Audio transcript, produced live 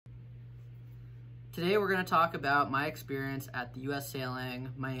Today we're going to talk about my experience at the US Sailing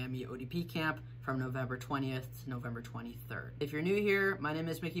Miami ODP camp from November 20th to November 23rd. If you're new here, my name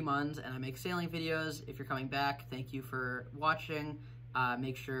is Mickey Munns and I make sailing videos. If you're coming back, thank you for watching.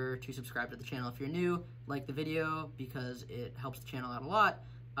 Make sure to subscribe to the channel if you're new, like the video because it helps the channel out a lot.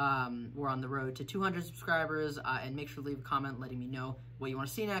 We're on the road to 200 subscribers, and make sure to leave a comment letting me know what you want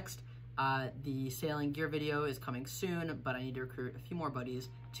to see next. The sailing gear video is coming soon, but I need to recruit a few more buddies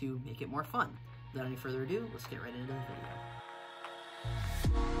to make it more fun. Without any further ado, let's get right into the video.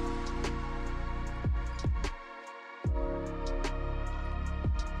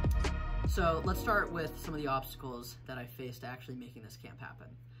 So let's start with some of the obstacles that I faced actually making this camp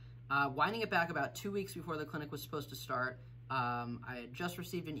happen. Winding it back about 2 weeks before the clinic was supposed to start, I had just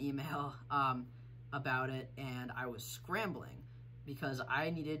received an email about it, and I was scrambling because I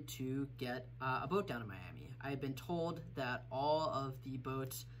needed to get a boat down to Miami. I had been told that all of the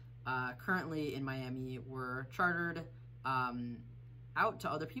boats currently in Miami were chartered out to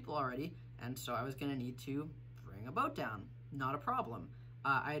other people already, and so I was going to need to bring a boat down. Not a problem.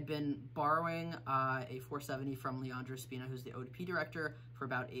 I had been borrowing a 470 from Leandro Spina, who's the ODP director, for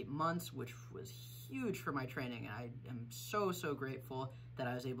about 8 months, which was huge for my training, and I am so grateful that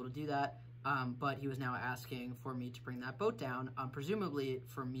I was able to do that. But he was now asking for me to bring that boat down, presumably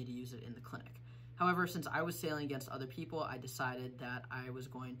for me to use it in the clinic. However, since I was sailing against other people, I decided that I was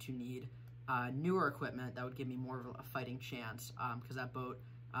going to need newer equipment that would give me more of a fighting chance, because that boat,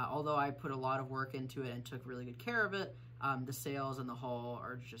 although I put a lot of work into it and took really good care of it, the sails and the hull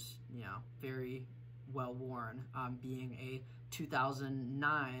are just, very well worn, being a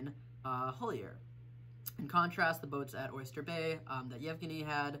 2009 hull year. In contrast, the boats at Oyster Bay that Yevgeny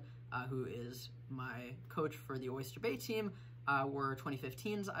had, who is my coach for the Oyster Bay team, were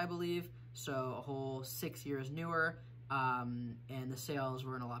 2015s, I believe, so a whole 6 years newer, and the sails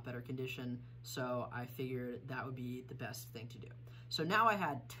were in a lot better condition, so I figured that would be the best thing to do. So now I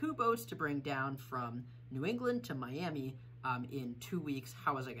had 2 boats to bring down from New England to Miami in 2 weeks.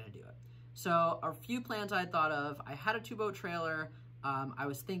 How was I going to do it? So a few plans I had thought of. I had a 2-boat trailer. I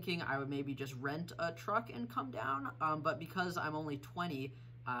was thinking I would maybe just rent a truck and come down, but because I'm only 20,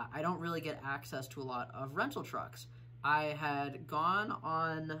 I don't really get access to a lot of rental trucks. I had gone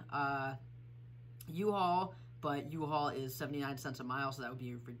on U-Haul, but U-Haul is 79 cents a mile, so that would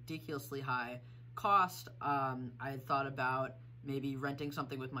be a ridiculously high cost. I had thought about maybe renting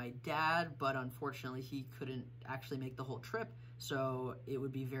something with my dad, but unfortunately he couldn't actually make the whole trip, so it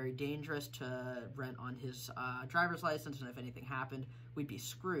would be very dangerous to rent on his driver's license, and if anything happened, we'd be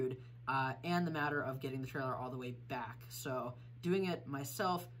screwed. And the matter of getting the trailer all the way back. So doing it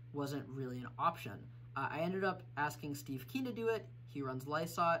myself wasn't really an option. I ended up asking Steve Keen to do it. He runs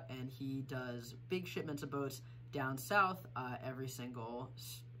Lysot, and he does big shipments of boats down south every single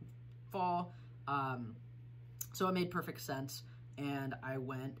fall. So it made perfect sense, and I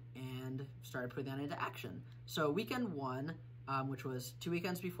went and started putting that into action. So weekend 1, which was 2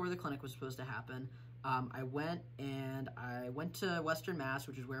 weekends before the clinic was supposed to happen, I went to Western Mass,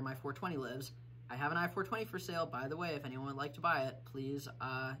 which is where my 420 lives. I have an I-420 for sale, by the way. If anyone would like to buy it, please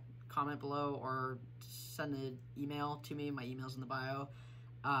comment below or send an email to me. My email's in the bio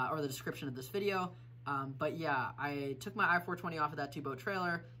or the description of this video. But yeah, I took my I-420 off of that 2-boat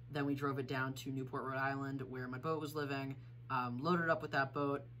trailer. Then we drove it down to Newport, Rhode Island, where my boat was living, loaded up with that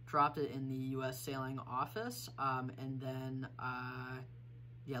boat, dropped it in the US Sailing office, and then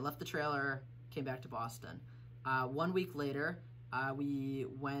left the trailer, came back to Boston. 1 week later, we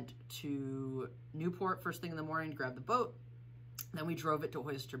went to Newport first thing in the morning to grab the boat. Then we drove it to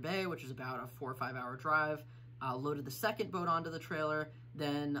Oyster Bay, which is about a 4 or 5 hour drive, loaded the second boat onto the trailer.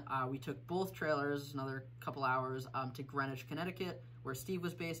 Then we took both trailers, another couple hours, to Greenwich, Connecticut, where Steve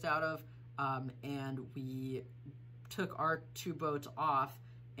was based out of, and we took our 2 boats off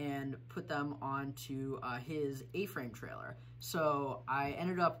and put them onto his A-frame trailer. So I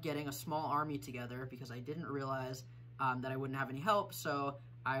ended up getting a small army together because I didn't realize that I wouldn't have any help. So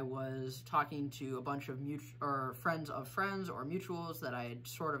I was talking to a bunch of friends of friends or mutuals that I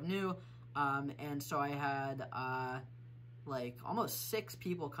sort of knew, and so I had like almost 6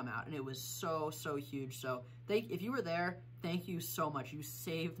 people come out, and it was so huge. So if you were there, thank you so much. You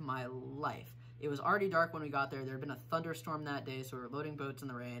saved my life. It was already dark when we got there. There had been a thunderstorm that day, so we were loading boats in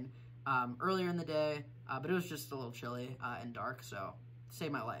the rain earlier in the day, but it was just a little chilly and dark, so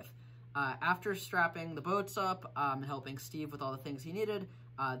saved my life. After strapping the boats up and helping Steve with all the things he needed,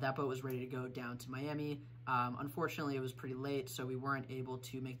 that boat was ready to go down to Miami. Unfortunately, it was pretty late, so we weren't able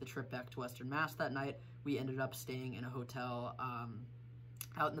to make the trip back to Western Mass that night. We ended up staying in a hotel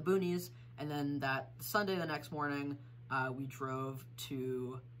out in the boonies, and then that Sunday the next morning, we drove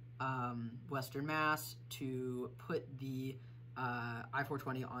to Western Mass to put the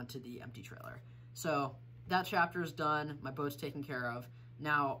I-420 onto the empty trailer. So that chapter is done. My boat's taken care of.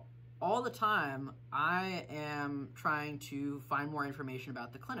 Now, all the time, I am trying to find more information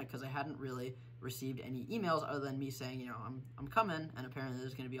about the clinic because I hadn't really received any emails other than me saying, you know, I'm coming, and apparently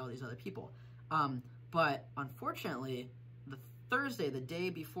there's going to be all these other people. But unfortunately, the Thursday, the day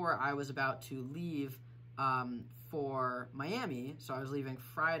before I was about to leave for Miami, so I was leaving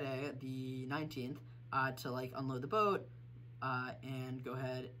Friday, the 19th, to like unload the boat and go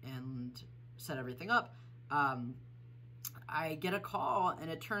ahead and set everything up. I get a call, and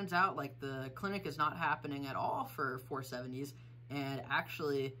it turns out like the clinic is not happening at all for 470s, and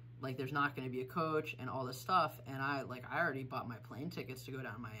actually like there's not going to be a coach and all this stuff. And I already bought my plane tickets to go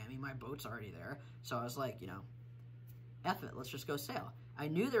down to Miami. My boat's already there, so I was like, you know, F it, let's just go sail. I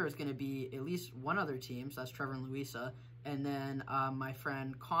knew there was going to be at least one other team, so that's Trevor and Louisa, and then my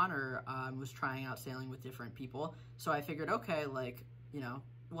friend Connor was trying out sailing with different people, so I figured, okay, like, you know,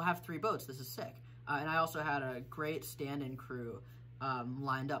 we'll have 3 boats, this is sick. And I also had a great stand-in crew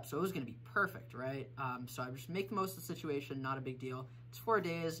lined up, so it was going to be perfect, right? So I just make the most of the situation, not a big deal. It's 4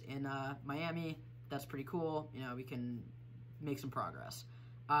 days in Miami, that's pretty cool, you know, we can make some progress.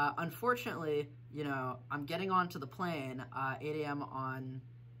 Unfortunately, you know, I'm getting onto the plane 8 a.m. on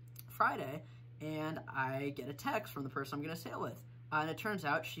Friday, and I get a text from the person I'm going to sail with. And it turns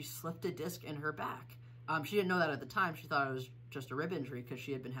out she slipped a disc in her back. She didn't know that at the time. She thought it was just a rib injury because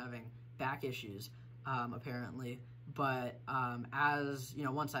she had been having back issues, apparently. But as, you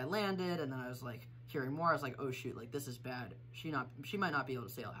know, once I landed and then I was like hearing more, I was like, oh shoot, like this is bad. She might not be able to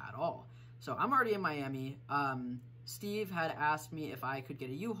sail at all. So I'm already in Miami. Steve had asked me if I could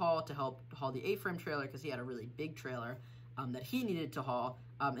get a U-Haul to help haul the A-frame trailer because he had a really big trailer that he needed to haul,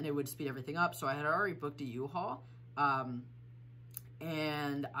 and it would speed everything up. So I had already booked a U-Haul,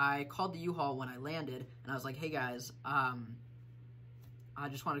 and I called the U-Haul when I landed, and I was like, hey guys, I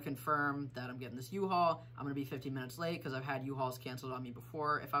just want to confirm that I'm getting this U-Haul. I'm going to be 15 minutes late because I've had U-Hauls canceled on me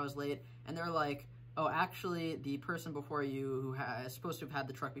before if I was late. And they're like, oh, actually, the person before you who is supposed to have had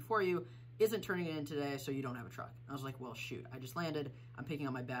the truck before you isn't turning it in today, so you don't have a truck. And I was like, well, shoot, I just landed. I'm picking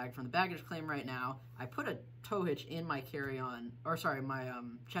up my bag from the baggage claim right now. I put a tow hitch in my carry-on, or sorry, my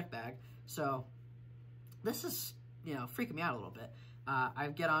check bag. So this is, you know, freaking me out a little bit. I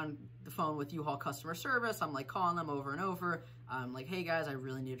get on the phone with U-Haul customer service. I'm like calling them over and over. I'm like, hey guys, I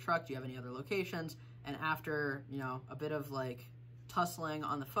really need a truck. Do you have any other locations? And after, you know, a bit of like tussling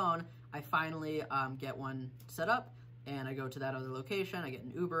on the phone, I finally get one set up, and I go to that other location. I get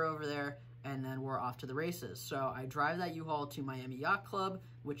an Uber over there, and then we're off to the races. So I drive that U-Haul to Miami Yacht Club,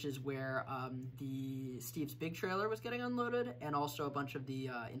 which is where Steve's big trailer was getting unloaded, and also a bunch of the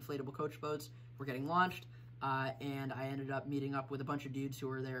inflatable coach boats were getting launched. And I ended up meeting up with a bunch of dudes who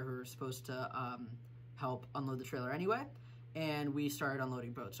were there who were supposed to help unload the trailer anyway. And we started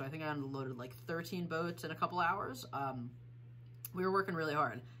unloading boats. So I think I unloaded like 13 boats in a couple hours. We were working really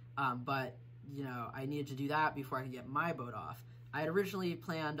hard, but you know, I needed to do that before I could get my boat off. I had originally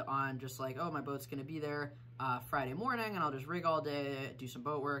planned on just like, oh, my boat's gonna be there Friday morning, and I'll just rig all day, do some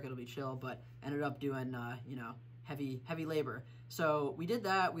boat work, it'll be chill, but ended up doing, you know, heavy labor. So we did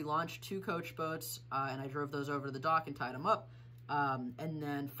that. We launched 2 coach boats, and I drove those over to the dock and tied them up. And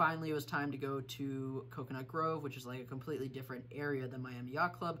then finally it was time to go to Coconut Grove, which is like a completely different area than Miami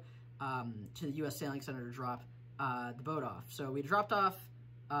Yacht Club, to the U.S. Sailing Center to drop the boat off. So we dropped off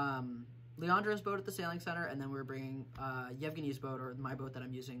Leandra's boat at the Sailing Center, and then we were bringing Yevgeny's boat, or my boat that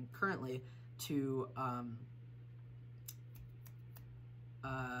I'm using currently, to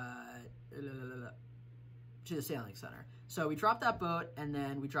the Sailing Center. So we dropped that boat, and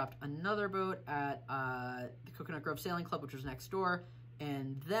then we dropped another boat at the Coconut Grove Sailing Club, which was next door,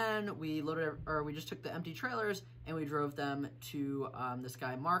 and then we we just took the empty trailers and we drove them to this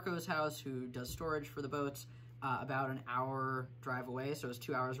guy Marco's house, who does storage for the boats, about an hour drive away, so it was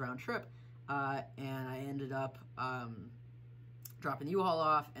 2 hours round trip, and I ended up dropping the U-Haul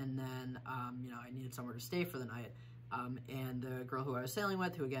off, and then you know, I needed somewhere to stay for the night. And the girl who I was sailing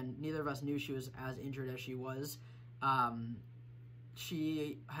with, who again, neither of us knew she was as injured as she was,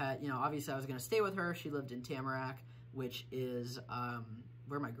 she had, you know, obviously I was going to stay with her. She lived in Tamarack, which is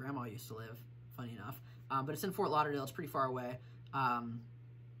where my grandma used to live, funny enough. But it's in Fort Lauderdale. It's pretty far away.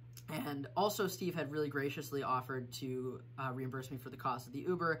 And also Steve had really graciously offered to reimburse me for the cost of the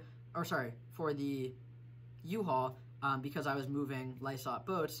Uber, or sorry, for the U-Haul, because I was moving Lysop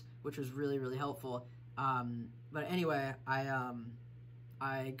boats, which was really helpful. But anyway,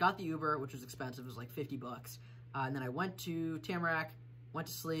 I got the Uber, which was expensive. It was like 50 bucks. And then I went to Tamarack, went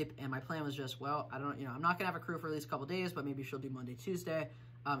to sleep, and my plan was just, well, I don't, you know, I'm not gonna have a crew for at least a couple days, but maybe she'll do Monday, Tuesday.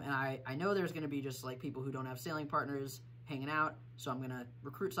 And I know there's going to be just like people who don't have sailing partners hanging out, so I'm going to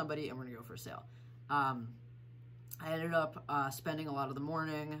recruit somebody and we're going to go for a sail. I ended up spending a lot of the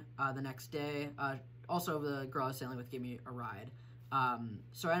morning the next day. Also, the girl I was sailing with gave me a ride.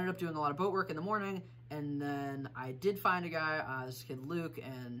 So I ended up doing a lot of boat work in the morning, and then I did find a guy, this kid Luke,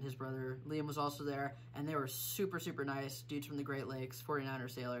 and his brother Liam was also there, and they were super, super nice dudes from the Great Lakes, 49er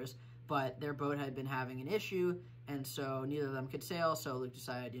sailors, but their boat had been having an issue, and so neither of them could sail, so Luke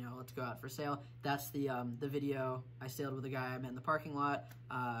decided, you know, let's go out for a sail. That's the video. I sailed with a guy I met in the parking lot.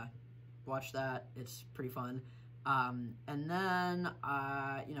 Watch that. It's pretty fun. And then,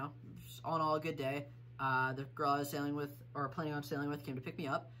 you know, all in all, a good day. The girl I was sailing with, or planning on sailing with, came to pick me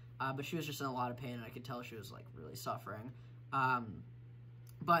up, but she was just in a lot of pain, and I could tell she was, like, really suffering.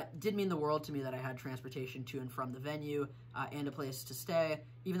 But did mean the world to me that I had transportation to and from the venue, and a place to stay.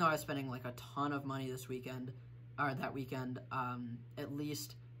 Even though I was spending, like, a ton of money this weekend, or that weekend, at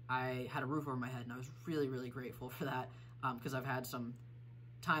least I had a roof over my head, and I was really, really grateful for that, because I've had some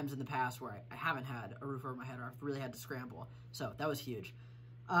times in the past where I haven't had a roof over my head, or I've really had to scramble. So that was huge.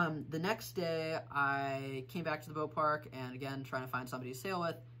 The next day, I came back to the boat park, and again, trying to find somebody to sail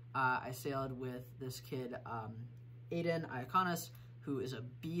with. I sailed with this kid, Aiden Iaconis, who is a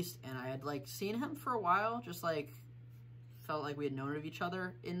beast, and I had, like, seen him for a while, just, like, felt like we had known of each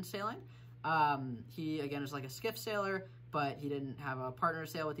other in sailing. He, again, is, like, a skiff sailor, but he didn't have a partner to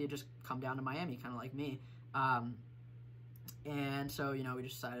sail with. He had just come down to Miami, kind of like me. And so, you know, we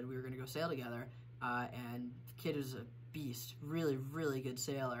just decided we were going to go sail together, and the kid is a beast, really, really good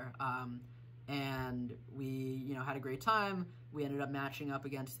sailor, and we, you know, had a great time. We ended up matching up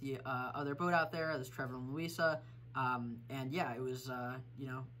against the other boat out there, this Trevor and Louisa, and yeah, it was, you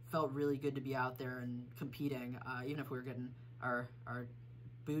know, felt really good to be out there and competing, even if we were getting our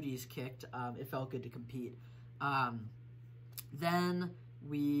booties kicked, it felt good to compete. Then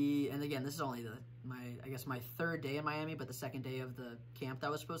and again, this is only I guess my third day in Miami, but the second day of the camp that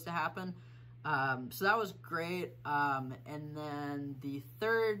was supposed to happen. So that was great. And then the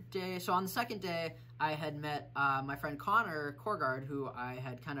third day, so on the second day, I had met my friend Connor Korgard, who I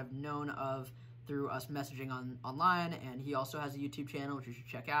had kind of known of through us messaging online, and he also has a YouTube channel, which you should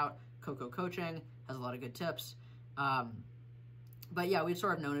check out, Coco Coaching, has a lot of good tips. But yeah, we'd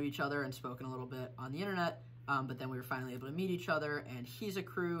sort of known of each other and spoken a little bit on the internet, but then we were finally able to meet each other, and he's a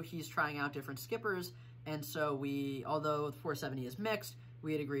crew, he's trying out different skippers, and so although the 470 is mixed,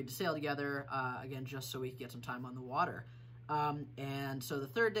 we had agreed to sail together, again, just so we could get some time on the water. And so the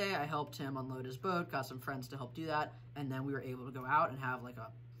third day, I helped him unload his boat, got some friends to help do that, and then we were able to go out and have like a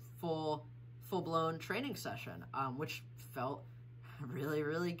full-blown training session, which felt really,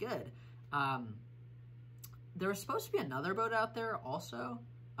 really good. There was supposed to be another boat out there also.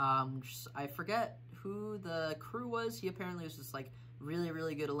 I forget who the crew was. He apparently was just like really,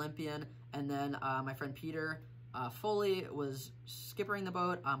 really good Olympian. And then my friend Peter Foley was skippering the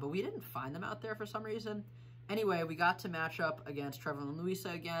boat, but we didn't find them out there for some reason. Anyway, we got to match up against Trevor and Louisa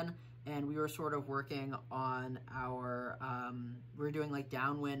again, and we were sort of working on our, we were doing like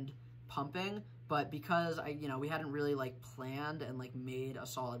downwind pumping, but because we hadn't really like planned and like made a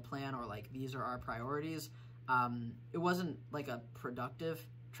solid plan, or like these are our priorities, it wasn't like a productive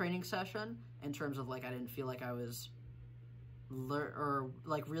training session in terms of like I didn't feel like I was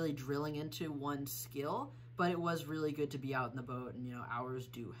like really drilling into one skill, but it was really good to be out in the boat, and hours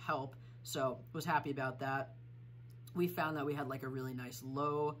do help, so was happy about that. We found that we had like a really nice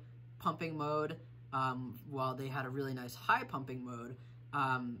low pumping mode, while they had a really nice high pumping mode,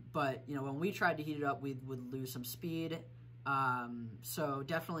 but when we tried to heat it up, we would lose some speed, so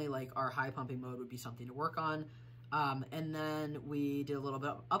definitely like our high pumping mode would be something to work on. And then we did a little bit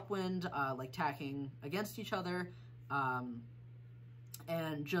of upwind, like tacking against each other,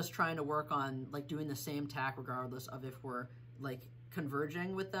 and just trying to work on like doing the same tack regardless of if we're like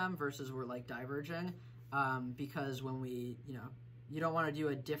converging with them versus we're like diverging, because when you don't want to do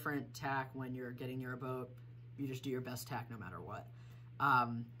a different tack when you're getting near a boat. You just do your best tack no matter what.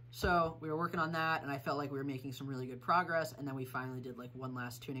 So we were working on that, and I felt like we were making some really good progress, and then we finally did like one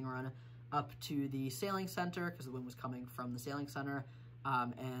last tuning run up to the sailing center because the wind was coming from the sailing center,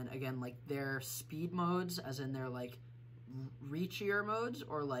 and again, like their speed modes, as in their like reachier modes,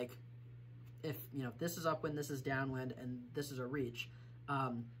 or like if this is upwind, this is downwind, and this is a reach,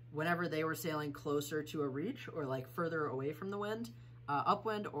 whenever they were sailing closer to a reach or like further away from the wind,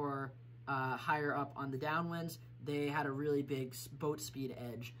 upwind, or higher up on the downwinds, they had a really big boat speed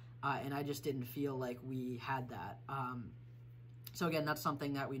edge, and I just didn't feel like we had that. So again, that's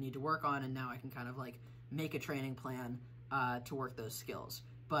something that we need to work on, and now I can kind of like make a training plan to work those skills.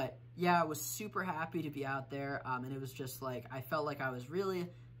 But yeah, I was super happy to be out there, and it was just like, I felt like I was really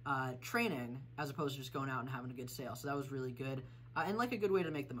training as opposed to just going out and having a good sale. So that was really good, and like a good way to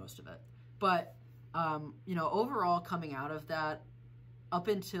make the most of it. But, you know, overall coming out of that, up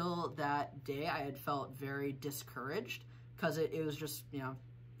until that day, I had felt very discouraged because it was just, you know,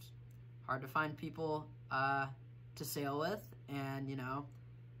 hard to find people to sail with, and, you know,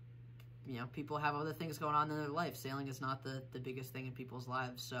 people have other things going on in their life. Sailing is not the biggest thing in people's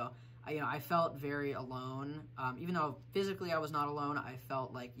lives. So, you know, I felt very alone. Even though physically I was not alone, I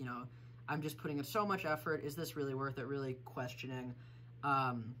felt like, you know, I'm just putting in so much effort. Is this really worth it? Really questioning.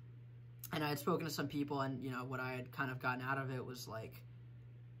 And I had spoken to some people, and, you know, what I had kind of gotten out of it was like,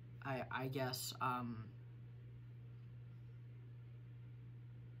 I guess,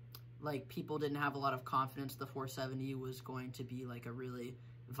 like people didn't have a lot of confidence the 470 was going to be like a really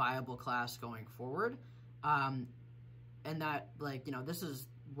viable class going forward. And that, like, you know, this is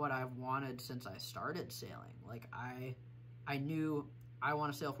what I've wanted since I started sailing. Like, I knew I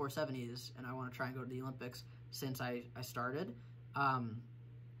want to sail 470s, and I want to try and go to the Olympics since I started.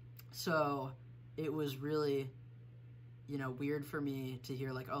 So it was really, you know, weird for me to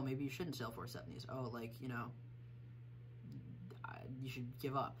hear like, oh, maybe you shouldn't sail 470s. Oh, like, you know, you should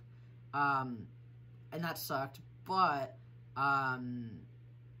give up. And that sucked, but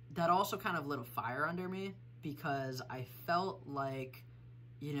that also kind of lit a fire under me, because I felt like,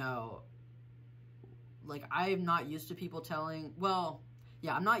 you know, like I'm not used to people telling, well,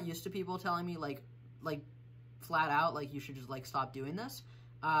 yeah, I'm not used to people telling me like flat out, like, you should just like stop doing this.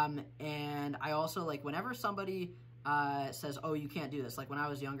 And I also, like, whenever somebody says, oh, you can't do this, like when I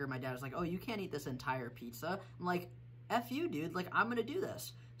was younger, my dad was like, oh, you can't eat this entire pizza. I'm like, F you, dude, like, I'm gonna do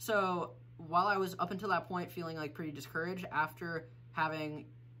this. So while I was up until that point feeling like pretty discouraged, after having,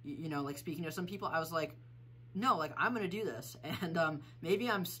 you know, like speaking to some people, I was like, no, like, I'm gonna do this. And maybe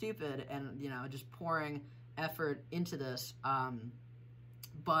I'm stupid and, you know, just pouring effort into this,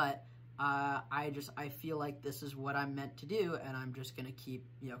 but I feel like this is what I'm meant to do, and I'm just gonna keep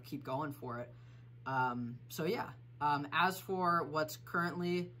going for it. So yeah, as for what's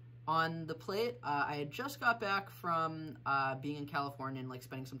currently on the plate, I had just got back from being in California and like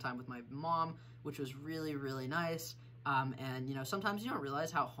spending some time with my mom, which was really, really nice. And, you know, sometimes you don't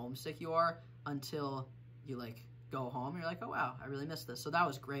realize how homesick you are until you like go home. You're like, oh wow, I really missed this. So that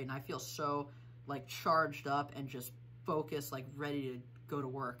was great, and I feel so like charged up and just focused, like ready to go to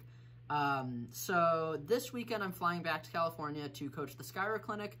work. So this weekend I'm flying back to California to coach the Skyra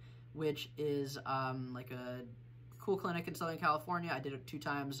Clinic, which is like a cool clinic in Southern California. I did it 2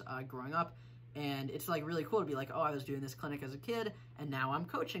 times growing up, and it's like really cool to be like, oh, I was doing this clinic as a kid and now I'm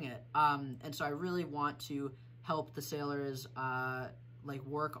coaching it. And so I really want to help the sailors like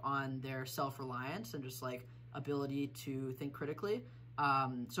work on their self-reliance and just like ability to think critically.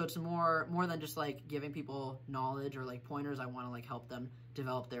 So it's more than just like giving people knowledge or like pointers. I want to like help them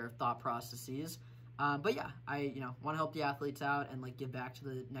develop their thought processes. But yeah, I want to help the athletes out and like give back to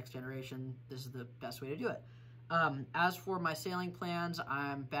the next generation. This is the best way to do it. As for my sailing plans,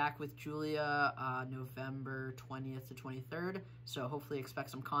 I'm back with Julia November 20th to 23rd. So hopefully expect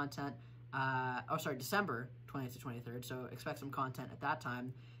some content. December 20th to 23rd. So expect some content at that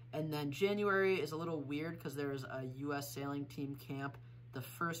time. And then January is a little weird because there's a U.S. sailing team camp the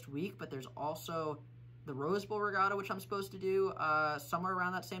first week, but there's also the Rose Bowl Regatta, which I'm supposed to do somewhere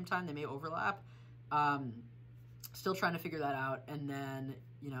around that same time. They may overlap. Still trying to figure that out. And then,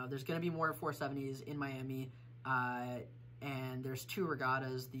 you know, there's going to be more 470s in Miami. And there's 2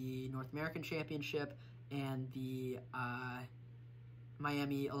 regattas, the North American Championship and the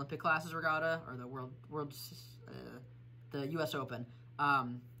Miami Olympic Classes Regatta, or the U.S. Open.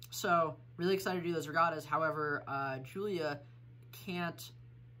 So really excited to do those regattas. However, Julia can't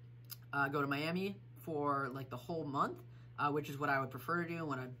go to Miami for like the whole month, which is what I would prefer to do and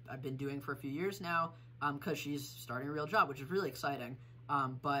what I've been doing for a few years now, because she's starting a real job, which is really exciting,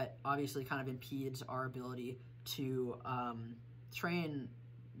 but obviously kind of impedes our ability to train,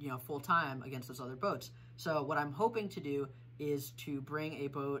 you know, full time against those other boats. So what I'm hoping to do is to bring a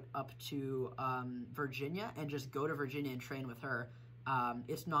boat up to Virginia and just go to Virginia and train with her.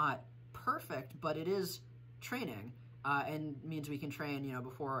 It's not perfect, but it is training, and means we can train, you know,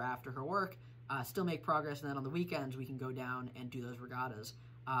 before or after her work, still make progress, and then on the weekends we can go down and do those regattas.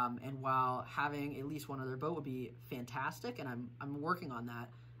 And while having at least one other boat would be fantastic, and I'm working on that,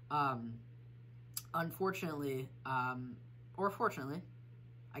 unfortunately, or fortunately,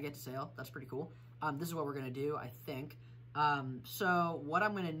 I get to sail. That's pretty cool. This is what we're going to do, I think. So what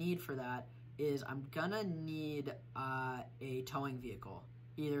I'm going to need for that is I'm going to need a towing vehicle,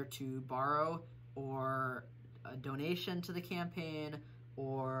 either to borrow or a donation to the campaign,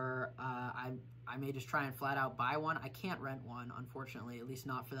 or I may just try and flat out buy one. I can't rent one, unfortunately, at least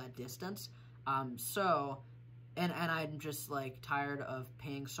not for that distance. And I'm just like tired of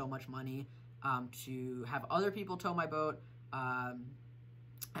paying so much money to have other people tow my boat.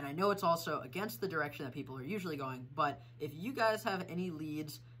 And I know it's also against the direction that people are usually going, but if you guys have any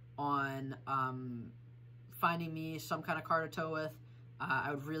leads on finding me some kind of car to tow with,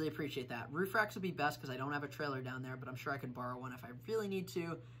 I would really appreciate that. Roof racks would be best because I don't have a trailer down there, but I'm sure I can borrow one if I really need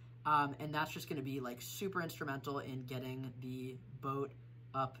to. And that's just going to be like super instrumental in getting the boat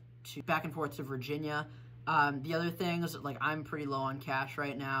up to back and forth to Virginia. The other things, like I'm pretty low on cash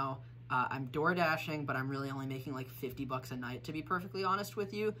right now. I'm door dashing, but I'm really only making like $50 a night, to be perfectly honest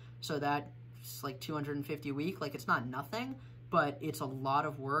with you. So that's like $250 a week. Like it's not nothing, but it's a lot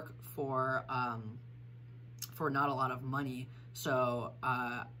of work for not a lot of money. So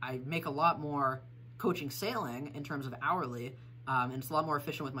I make a lot more coaching sailing in terms of hourly, and it's a lot more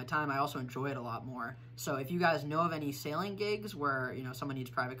efficient with my time. I also enjoy it a lot more. So if you guys know of any sailing gigs where, you know, someone needs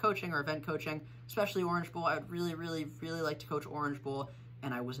private coaching or event coaching, especially Orange Bowl, I would really, really, really like to coach Orange Bowl.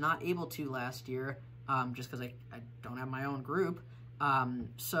 And I was not able to last year just because I don't have my own group.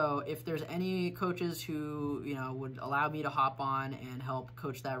 So if there's any coaches who, you know, would allow me to hop on and help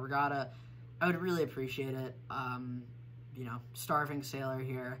coach that regatta, I would really appreciate it. You know, starving sailor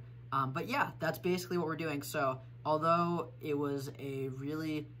here. But yeah, that's basically what we're doing. So although it was a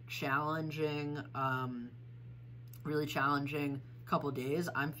really challenging couple of days,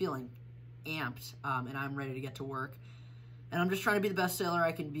 I'm feeling amped and I'm ready to get to work. And I'm just trying to be the best sailor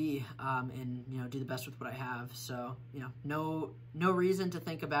I can be, and, you know, do the best with what I have. So, you know, no reason to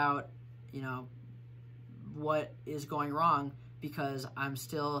think about, you know, what is going wrong, because I'm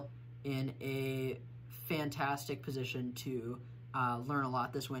still in a fantastic position to learn a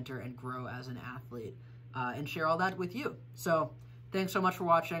lot this winter and grow as an athlete, and share all that with you. So thanks so much for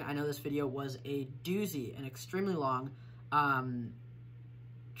watching. I know this video was a doozy and extremely long.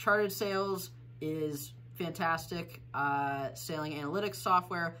 Charted Sails is fantastic sailing analytics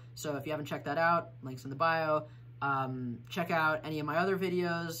software. So if you haven't checked that out, links in the bio. Check out any of my other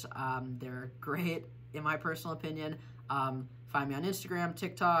videos. They're great in my personal opinion. Find me on Instagram,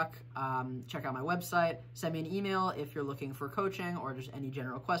 TikTok, check out my website, send me an email if you're looking for coaching or just any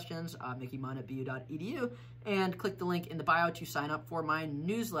general questions, mickeymunn@bu.edu, and click the link in the bio to sign up for my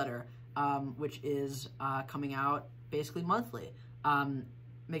newsletter, which is coming out basically monthly.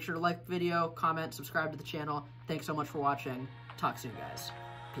 Make sure to like the video, comment, subscribe to the channel. Thanks so much for watching. Talk soon, guys.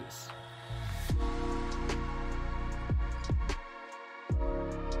 Peace.